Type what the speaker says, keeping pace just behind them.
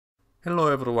Hello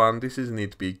everyone, this is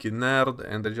Nitpicking Nerd,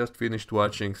 and I just finished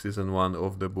watching season 1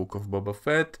 of the Book of Boba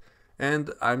Fett,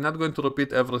 and I'm not going to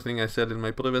repeat everything I said in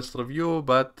my previous review,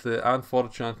 but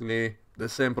unfortunately, the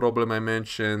same problem I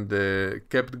mentioned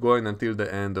kept going until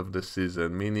the end of the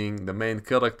season, meaning the main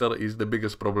character is the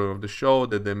biggest problem of the show,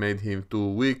 that they made him too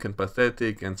weak and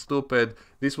pathetic and stupid.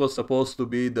 This was supposed to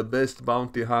be the best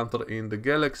bounty hunter in the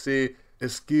galaxy, a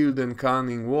skilled and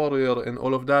cunning warrior and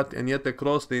all of that, and yet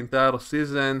across the entire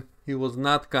season he was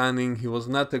not cunning, he was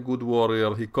not a good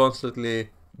warrior, he constantly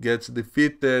gets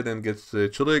defeated and gets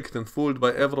tricked and fooled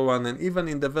by everyone. And even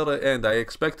in the very end, I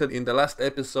expected in the last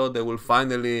episode they will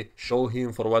finally show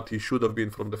him for what he should have been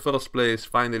from the first place,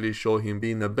 finally show him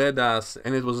being a badass.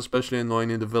 And it was especially annoying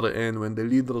in the very end when the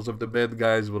leaders of the bad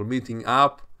guys were meeting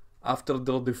up after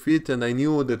their defeat, and I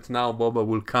knew that now Boba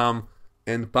will come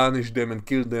and punish them and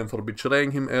kill them for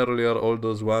betraying him earlier, all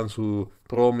those ones who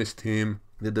promised him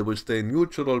that they will stay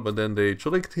neutral, but then they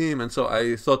tricked him. And so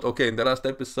I thought, okay, in the last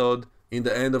episode, in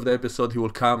the end of the episode, he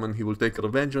will come and he will take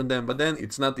revenge on them, but then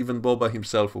it's not even Boba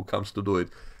himself who comes to do it.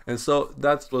 And so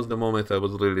that was the moment I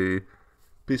was really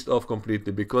pissed off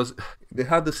completely, because they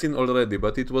had the scene already,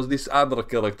 but it was this other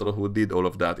character who did all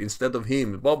of that instead of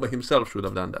him. Boba himself should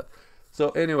have done that. So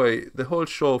anyway, the whole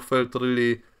show felt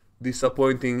really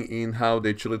disappointing in how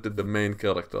they treated the main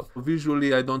character.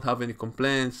 Visually, I don't have any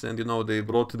complaints, and they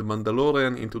brought the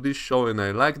Mandalorian into this show, and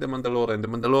I like the Mandalorian. The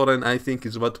Mandalorian, I think,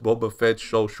 is what Boba Fett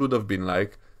show should have been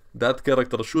like. That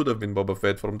character should have been Boba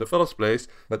Fett from the first place,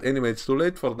 but anyway, it's too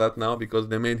late for that now because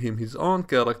they made him his own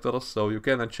character, so you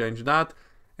cannot change that.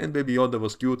 And Baby Yoda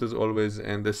was cute as always,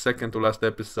 and the second to last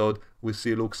episode we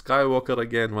see Luke Skywalker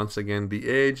again, once again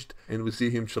de-aged, and we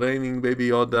see him training Baby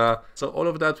Yoda. So all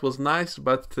of that was nice,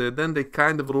 but then they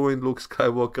kind of ruined Luke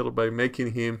Skywalker by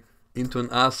making him into an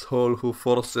asshole who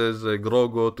forces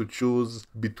Grogu to choose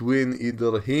between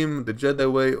either him, the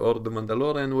Jedi way, or the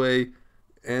Mandalorian way,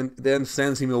 and then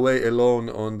sends him away alone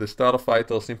on the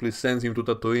starfighter, simply sends him to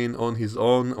Tatooine on his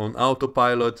own, on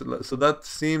autopilot. So that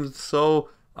seems so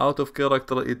out of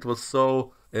character. It was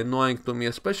so annoying to me,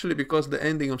 especially because the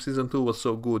ending of season 2 was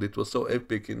so good. It was so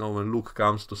epic, when Luke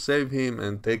comes to save him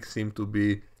and takes him to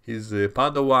be his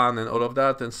Padawan and all of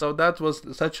that. And so that was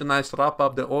such a nice wrap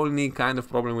up. The only kind of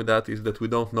problem with that is that we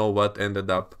don't know what ended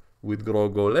up with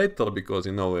Grogu later, because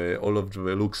all of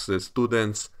Luke's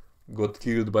students got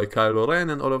killed by Kylo Ren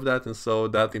and all of that, and so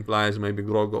that implies maybe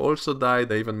Grogu also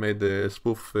died. I even made a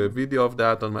spoof video of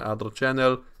that on my other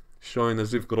channel, showing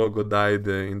as if Grogu died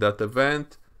in that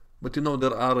event. But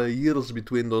there are years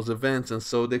between those events, and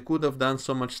so they could have done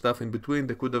so much stuff in between.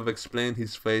 They could have explained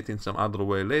his fate in some other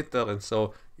way later, and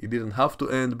so it didn't have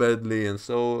to end badly, and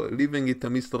so leaving it a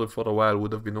mystery for a while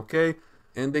would have been okay.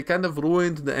 And they kind of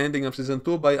ruined the ending of season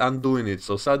 2 by undoing it.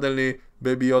 So suddenly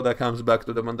Baby Yoda comes back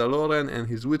to the Mandalorian and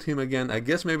he's with him again. I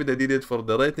guess maybe they did it for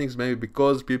the ratings, maybe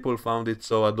because people found it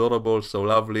so adorable, so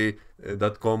lovely.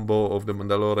 That combo of the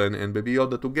Mandalorian and Baby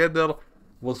Yoda together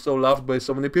was so loved by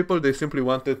so many people. They simply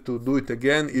wanted to do it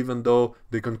again, even though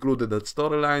they concluded that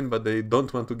storyline, but they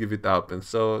don't want to give it up. And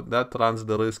so that runs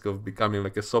the risk of becoming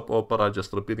like a soap opera,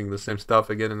 just repeating the same stuff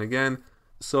again and again.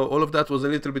 So all of that was a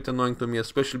little bit annoying to me,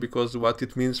 especially because what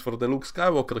it means for the Luke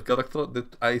Skywalker character,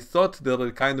 that I thought they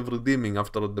were kind of redeeming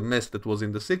after the mess that was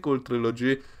in the sequel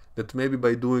trilogy, that maybe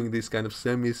by doing this kind of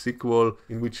semi-sequel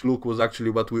in which Luke was actually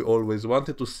what we always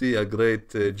wanted to see, a great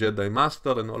Jedi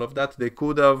Master and all of that, they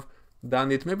could have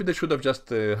done it. Maybe they should have just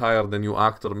hired a new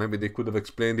actor. Maybe they could have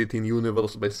explained it in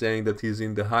universe by saying that he's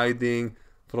in the hiding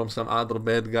from some other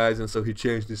bad guys, and so he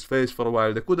changed his face for a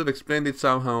while. They could have explained it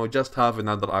somehow, just have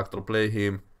another actor play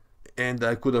him, and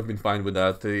I could have been fine with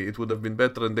that. It would have been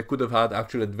better, and they could have had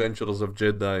actual adventures of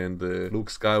Jedi and Luke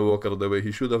Skywalker the way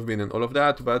he should have been and all of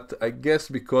that. But I guess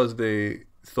because they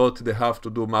thought they have to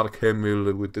do Mark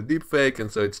Hamill with the deepfake,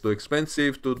 and so it's too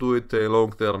expensive to do it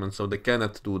long term, and so they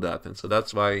cannot do that. And so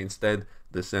that's why instead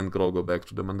they send Grogu back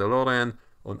to the Mandalorian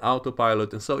on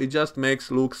autopilot, and so it just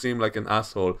makes Luke seem like an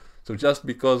asshole. So just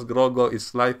because Grogu is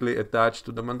slightly attached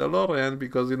to the Mandalorian,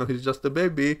 because he's just a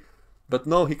baby, but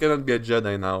no, he cannot be a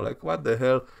Jedi now, like what the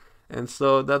hell. And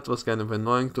so that was kind of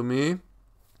annoying to me,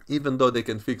 even though they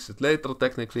can fix it later.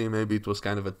 Technically maybe it was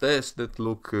kind of a test that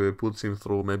Luke puts him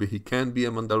through. Maybe he can be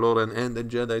a Mandalorian and a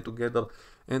Jedi together.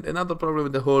 And another problem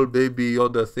with the whole Baby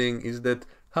Yoda thing is that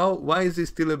why is he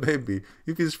still a baby?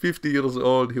 If he's 50 years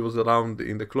old, he was around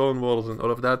in the Clone Wars and all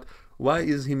of that, why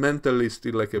is he mentally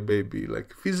still like a baby?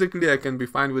 Like physically I can be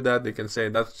fine with that, they can say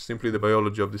that's simply the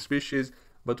biology of the species,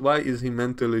 but why is he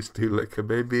mentally still like a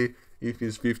baby if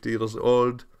he's 50 years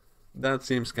old? That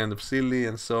seems kind of silly,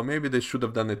 and so maybe they should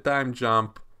have done a time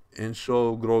jump and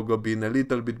show Grogu being a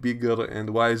little bit bigger and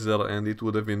wiser, and it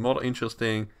would have been more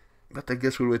interesting. But I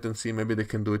guess we'll wait and see. Maybe they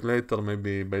can do it later.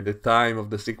 Maybe by the time of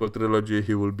the sequel trilogy,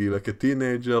 he will be like a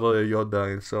teenager,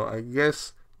 Yoda, and so I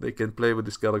guess they can play with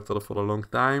this character for a long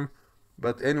time.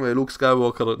 But anyway, Luke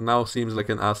Skywalker now seems like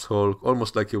an asshole,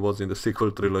 almost like he was in the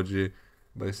sequel trilogy,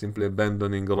 by simply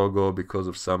abandoning Grogu because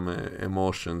of some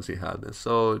emotions he had. And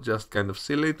so just kind of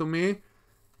silly to me.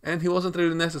 And he wasn't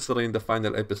really necessary in the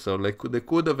final episode. Like, they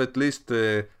could have at least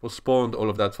postponed all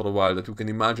of that for a while, that you can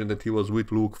imagine that he was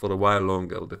with Luke for a while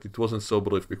longer, that it wasn't so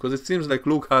brief, because it seems like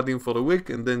Luke had him for a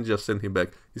week and then just sent him back.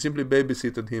 He simply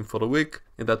babysitted him for a week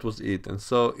and that was it. And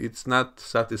so it's not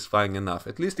satisfying enough.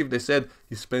 At least if they said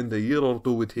he spent a year or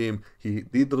two with him, he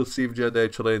did receive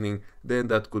Jedi training, then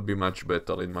that could be much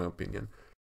better in my opinion.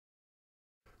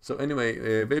 So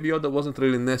anyway, Baby Yoda wasn't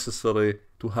really necessary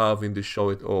to have in this show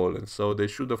at all, and so they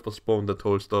should have postponed that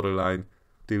whole storyline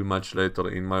till much later,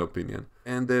 in my opinion.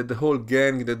 And the whole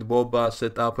gang that Boba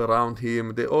set up around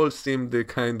him, they all seemed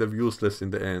kind of useless in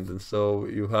the end. And so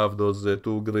you have those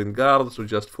two green guards who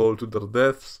just fall to their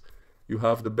deaths. You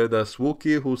have the badass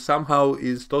Wookiee who somehow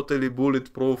is totally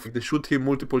bulletproof. They shoot him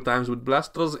multiple times with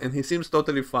blasters and he seems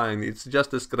totally fine. It's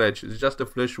just a scratch, it's just a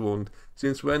flesh wound.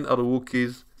 Since when are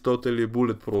Wookiees totally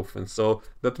bulletproof? And so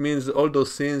that means all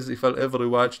those scenes, if I'll ever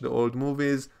watch the old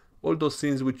movies, all those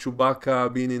scenes with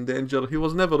Chewbacca being in danger, he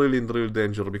was never really in real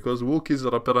danger because Wookiees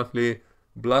are apparently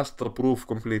blaster proof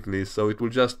completely, so it will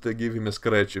just give him a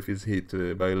scratch if he's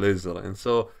hit by a laser. And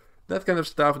so that kind of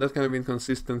stuff, that kind of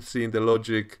inconsistency in the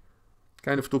logic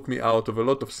kind of took me out of a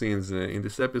lot of scenes in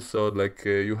this episode. Like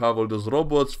you have all those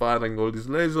robots firing all these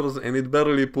lasers and it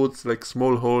barely puts like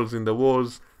small holes in the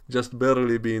walls, just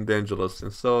barely being dangerous.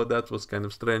 And so that was kind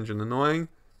of strange and annoying.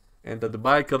 And that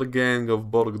biker gang of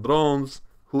Borg drones,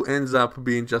 who ends up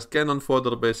being just cannon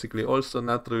fodder basically, also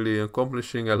not really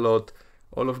accomplishing a lot.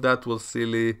 All of that was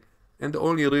silly. And the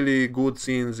only really good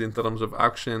scenes in terms of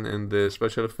action and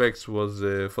special effects was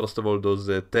first of all those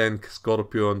tank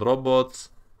Scorpion robots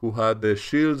who had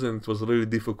shields and it was really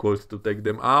difficult to take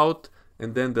them out.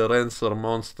 And then the Rancer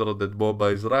monster that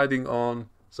Boba is riding on.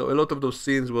 So a lot of those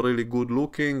scenes were really good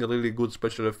looking, really good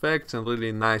special effects and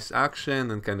really nice action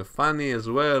and kind of funny as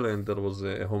well. And there was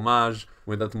a homage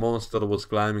when that monster was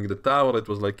climbing the tower, it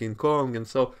was like King Kong. And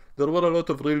so there were a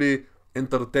lot of really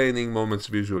entertaining moments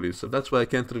visually. So that's why I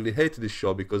can't really hate this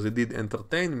show, because it did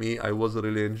entertain me. I was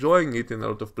really enjoying it in a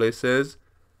lot of places.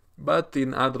 But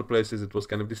in other places it was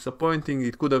kind of disappointing.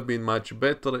 It could have been much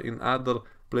better in other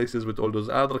places with all those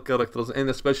other characters, and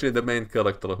especially the main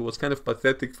character, who was kind of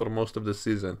pathetic for most of the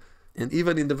season. And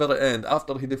even in the very end,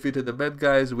 after he defeated the bad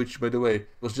guys, which by the way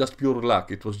was just pure luck,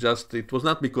 it was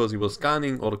not because he was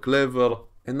cunning or clever,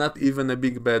 and not even a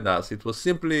big badass. It was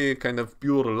simply kind of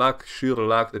pure luck, sheer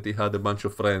luck, that he had a bunch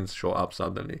of friends show up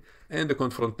suddenly. And the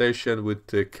confrontation with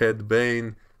Cad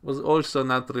Bane was also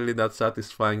not really that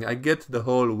satisfying. I get the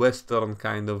whole Western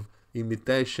kind of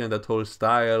imitation, that whole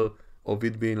style of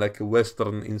it being like a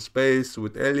Western in space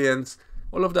with aliens.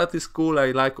 All of that is cool,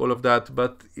 I like all of that,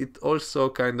 but it also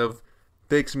kind of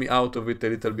takes me out of it a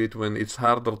little bit when it's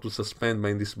harder to suspend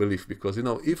my disbelief. Because, you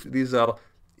know, if these are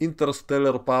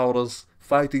interstellar powers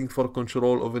fighting for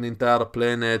control of an entire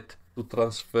planet to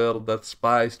transfer that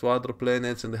spice to other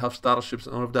planets, and they have starships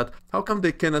and all of that, how come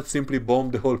they cannot simply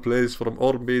bomb the whole place from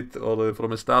orbit or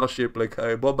from a starship? Like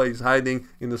Boba is hiding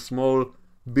in a small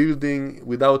building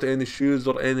without any shields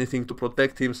or anything to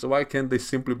protect him, so why can't they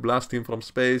simply blast him from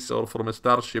space or from a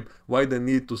starship? Why they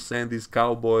need to send these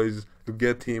cowboys to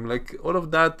get him? Like, all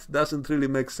of that doesn't really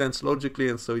make sense logically,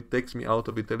 and so it takes me out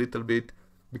of it a little bit,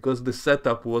 because the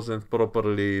setup wasn't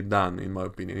properly done, in my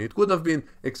opinion. It could have been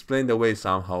explained away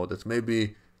somehow, that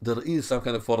maybe there is some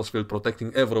kind of force field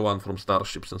protecting everyone from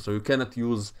starships, and so you cannot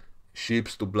use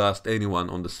ships to blast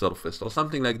anyone on the surface, or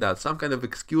something like that. Some kind of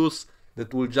excuse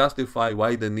that will justify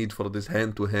why the need for this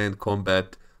hand-to-hand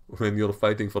combat when you're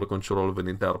fighting for control of an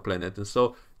entire planet. And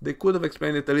so they could have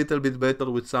explained it a little bit better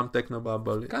with some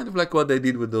technobabble, kind of like what they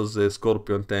did with those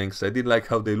Scorpion tanks. I did like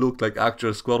how they looked like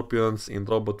actual Scorpions in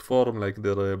robot form, like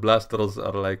their blasters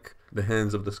are like the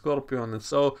hands of the Scorpion. And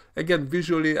so again,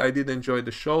 visually I did enjoy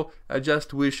the show. I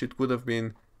just wish it could have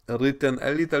been written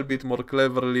a little bit more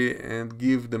cleverly and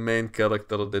give the main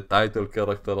character, the title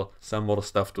character, some more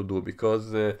stuff to do,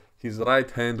 because his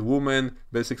right-hand woman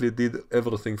basically did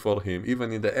everything for him.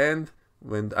 Even in the end,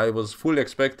 when I was fully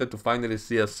expected to finally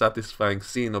see a satisfying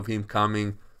scene of him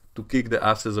coming to kick the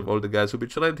asses of all the guys who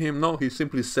betrayed him, no, he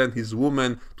simply sent his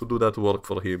woman to do that work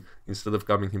for him instead of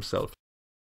coming himself.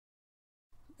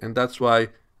 And that's why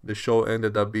the show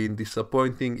ended up being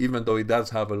disappointing, even though it does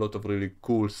have a lot of really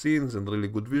cool scenes and really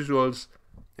good visuals.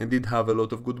 and did have a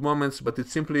lot of good moments, but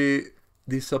it's simply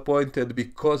disappointed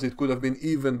because it could have been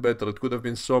even better. It could have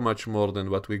been so much more than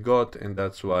what we got, and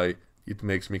that's why it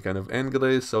makes me kind of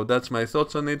angry. So that's my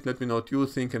thoughts on it. Let me know what you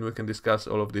think, and we can discuss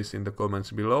all of this in the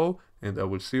comments below, and I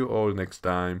will see you all next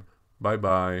time. Bye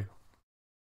bye.